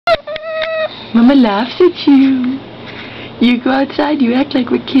Mama laughs at you. You go outside, you act like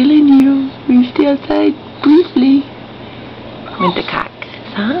we're killing you. We stay outside briefly. With the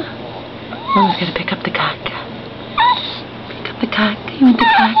cactus, huh? Mama's gotta pick up the cactus. Pick up the cactus. You want the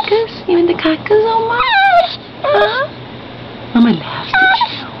cactus? You want the cactus, Oma? Huh? Mama laughs at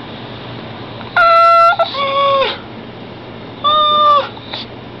you.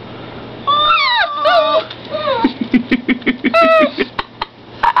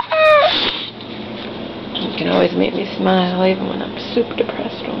 You can always make me smile even when I'm super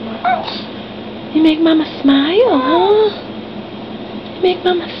depressed, Oma. You make Mama smile, huh? You make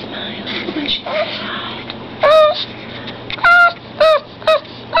Mama smile when she's sad.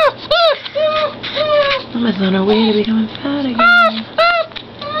 Mama's on her way to becoming fat again.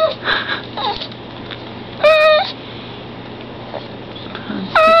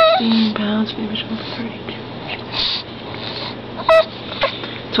 Pounds 16 pounds, maybe she'll be 32.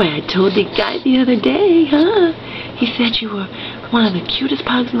 That's why I told the guy the other day, huh? He said you were one of the cutest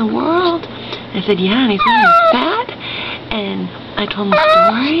pugs in the world. I said, yeah, and he's really fat. And I told him a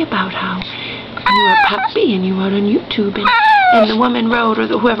story about how you were a puppy and you wrote on YouTube. And the woman wrote, or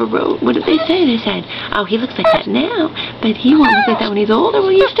whoever wrote, what did they say? They said, oh, he looks like that now, but he won't look like that when he's older.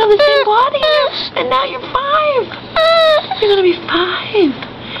 Well, you're still the same body, and now you're 5. You're going to be 5.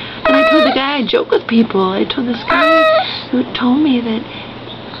 And I told the guy, I joke with people. I told this guy who told me that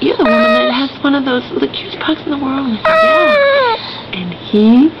you're the woman that has one of those, the cutest pugs in the world. And I said, yeah. And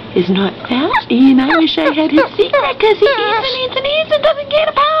he is not fat. And I wish I had his secret, because he eats and doesn't gain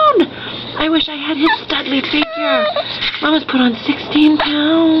a pound. I wish I had his studly figure. Mama's put on 16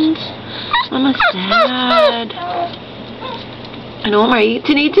 pounds. Mama's sad. And Omar eats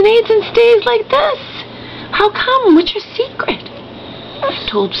and stays like this. How come? What's your secret? I've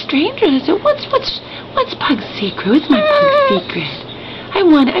told strangers. I said, what's Pug's secret? What's my Pug's secret?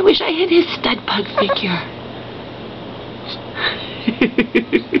 I wish I had his stud pug figure.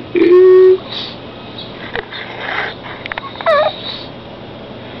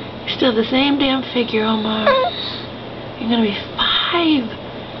 Still the same damn figure, Omar. You're gonna be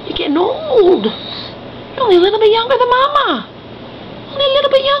 5. You're getting old. You're only a little bit younger than Mama. Only a little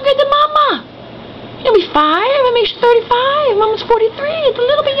bit younger than Mama. You're gonna be 5. That makes you 35. Mama's 43. It's a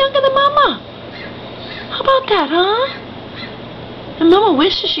little bit younger than Mama. How about that, huh? And Mama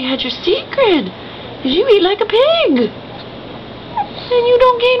wishes she had your secret, because you eat like a pig. And you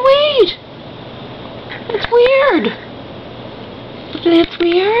don't gain weight. It's weird. That's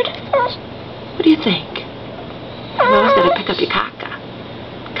weird. What do you think? Mama's got to pick up your caca.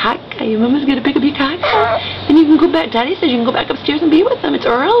 Caca? Your mama's got to pick up your caca? And you can go back. Daddy says you can go back upstairs and be with them. It's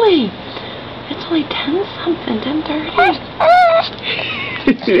early. It's only 10-something, 10:30.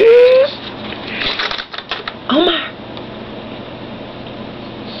 Omar.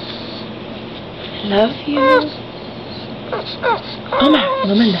 I love you. Omar,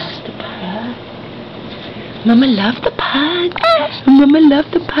 Mama loves the pug. Mama loves the pug. Mama loves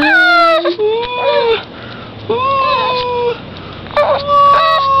the pug.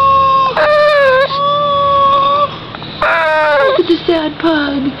 Look at the sad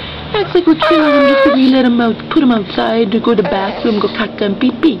pug. Acts like we're killing him just because we let him out, put him outside to go to the bathroom, go caca and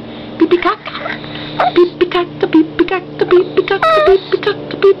pee pee. Pee pee caca. Pee pee caca, pee pee caca, pee pee caca, pee pee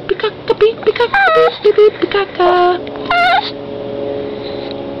caca, pee pee caca, pee pee caca, pee pee caca.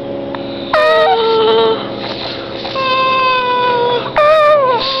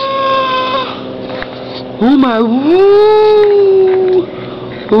 Omar, woo!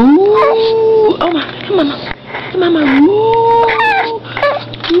 Ooh! Omar, come Mama. Come Mama, woo!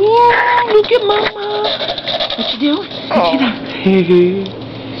 Woo! Look at Mama. What you doing? What you doing?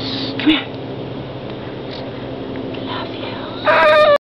 Come here.